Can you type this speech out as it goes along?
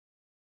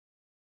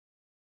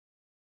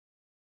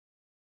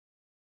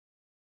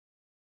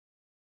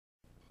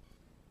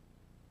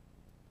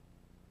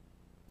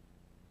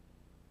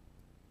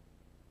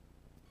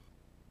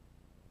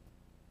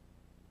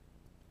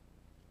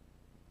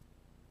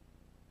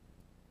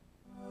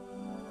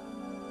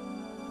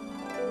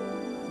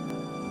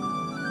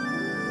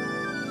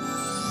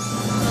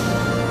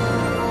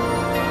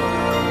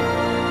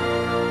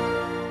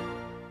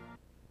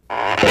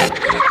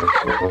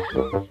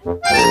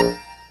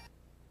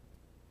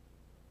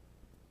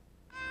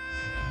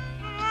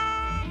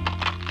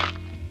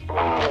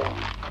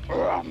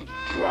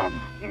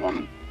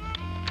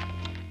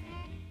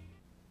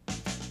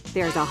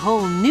There's a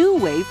whole new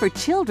way for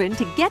children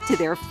to get to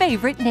their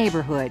favorite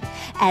neighborhood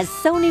as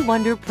Sony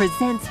Wonder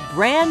presents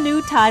brand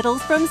new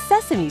titles from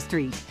Sesame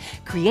Street.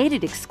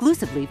 Created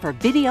exclusively for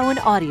video and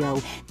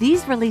audio,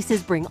 these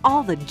releases bring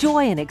all the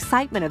joy and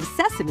excitement of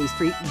Sesame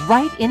Street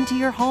right into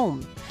your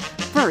home.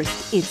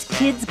 First, it's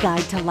Kids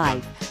Guide to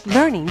Life,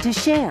 Learning to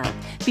Share,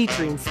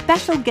 featuring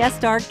special guest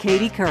star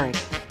Katie Couric.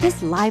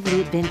 This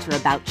lively adventure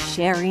about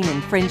sharing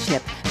and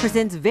friendship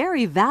presents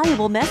very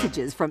valuable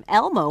messages from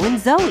Elmo and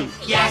Zoe.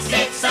 Yes,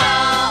 it's so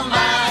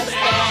much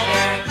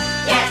better.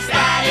 Yes,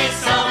 that is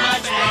so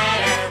much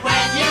better.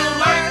 When you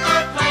work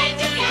or play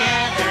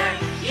together,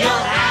 you'll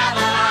have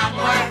a lot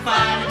more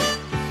fun.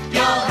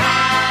 You'll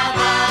have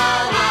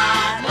a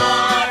lot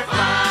more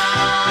fun.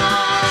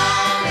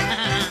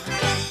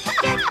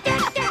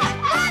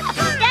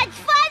 That's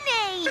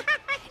funny!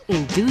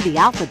 In Do the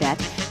Alphabet,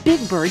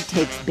 Big Bird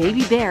takes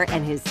Baby Bear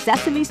and his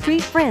Sesame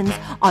Street friends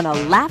on a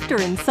laughter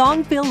and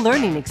song-filled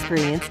learning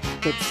experience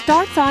that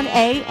starts on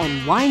A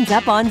and winds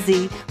up on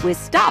Z with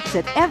stops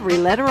at every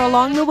letter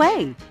along the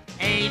way.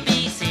 A,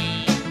 B,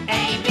 C.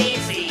 A, B,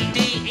 C.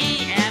 D,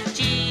 E, F,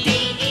 G.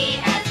 D, E,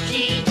 F,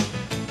 G.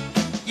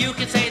 You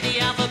can say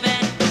the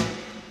alphabet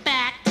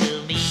back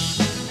to me.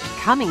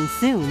 Coming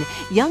soon,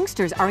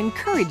 youngsters are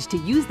encouraged to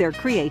use their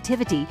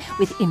creativity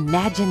with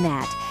Imagine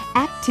That,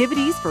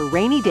 activities for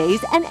rainy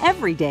days and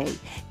every day.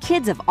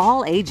 Kids of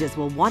all ages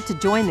will want to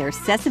join their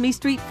Sesame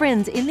Street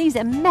friends in these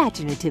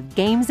imaginative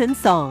games and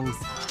songs.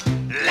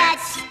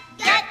 Let's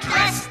get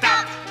dressed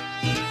up.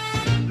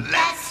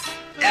 Let's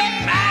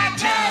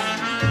imagine.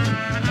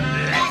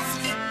 Let's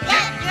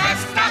get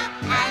dressed up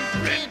and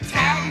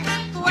pretend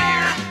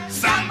we're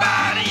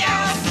somebody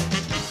else.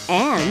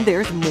 And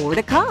there's more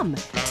to come.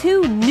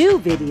 2 new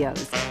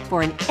videos.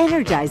 For an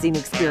energizing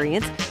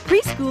experience,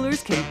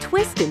 preschoolers can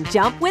twist and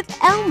jump with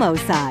Elmo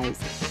size.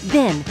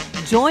 Then,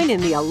 join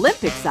in the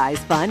Olympic-size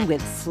fun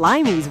with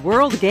Slimy's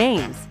World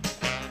Games.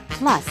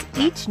 Plus,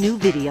 each new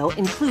video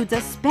includes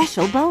a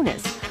special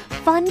bonus,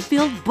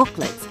 fun-filled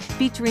booklets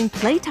featuring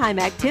playtime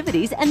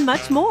activities and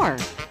much more.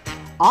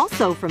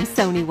 Also from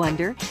Sony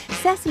Wonder,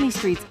 Sesame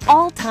Street's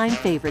all-time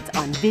favorites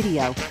on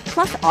video,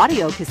 plus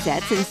audio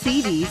cassettes and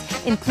CDs,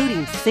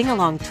 including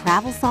sing-along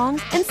travel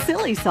songs and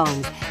silly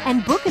songs,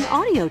 and book and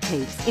audio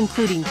tapes,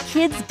 including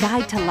Kids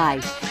Guide to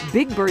Life,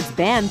 Big Bird's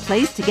Band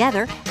Plays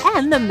Together,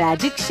 and The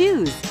Magic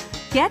Shoes.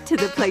 Get to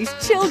the place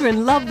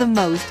children love the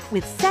most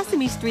with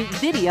Sesame Street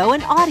video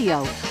and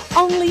audio,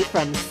 only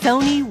from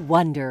Sony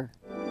Wonder.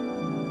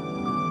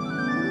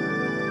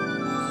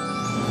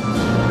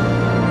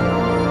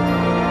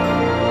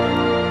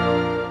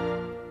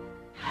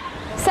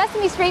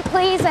 Sesame Street,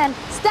 please, and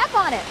step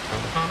on it.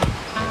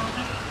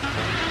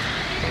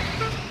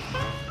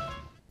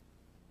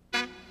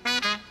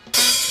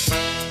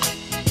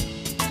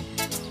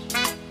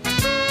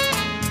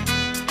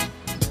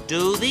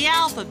 Do the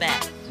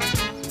alphabet.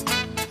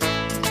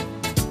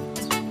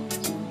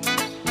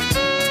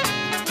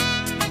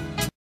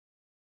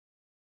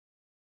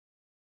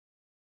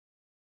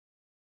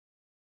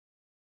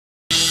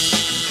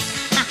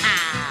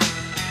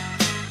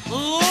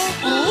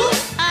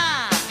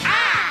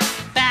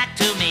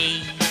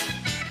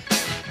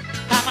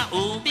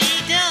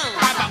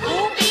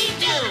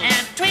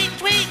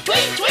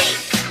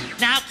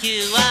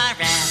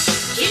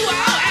 QRS,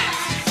 QRS,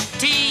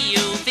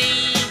 TUV,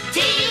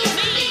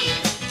 TUV,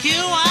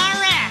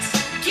 QRS,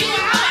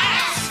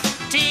 QRS,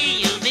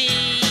 TUV,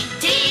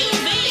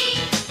 TUV,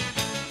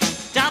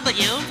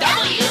 W,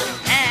 W,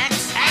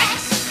 X,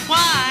 X,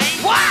 Y,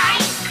 Y,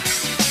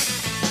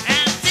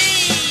 and Z,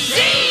 Z.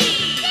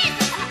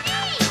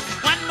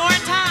 One more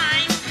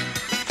time.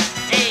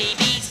 A,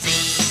 B, C,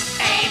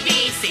 A,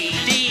 B, C,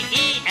 D,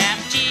 E,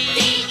 F, G, D,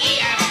 E,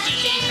 F, G,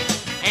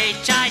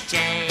 H, I,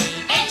 J.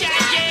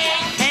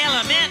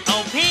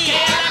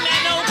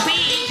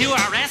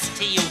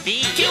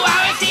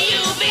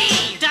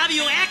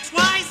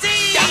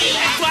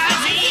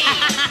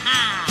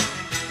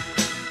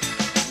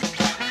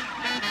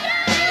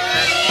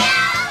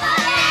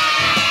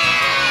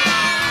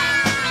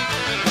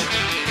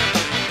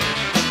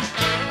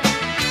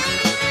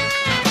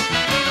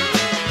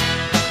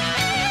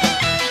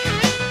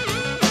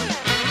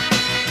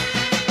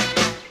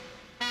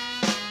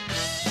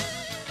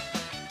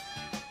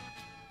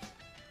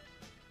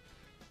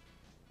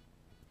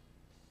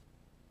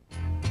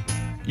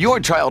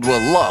 Your child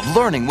will love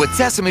learning with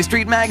Sesame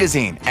Street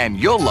Magazine, and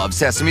you'll love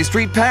Sesame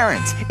Street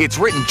Parents. It's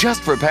written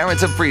just for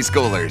parents of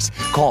preschoolers.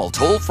 Call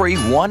toll-free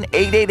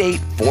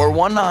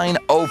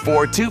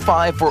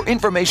 1-888-419-0425 for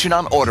information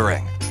on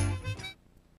ordering.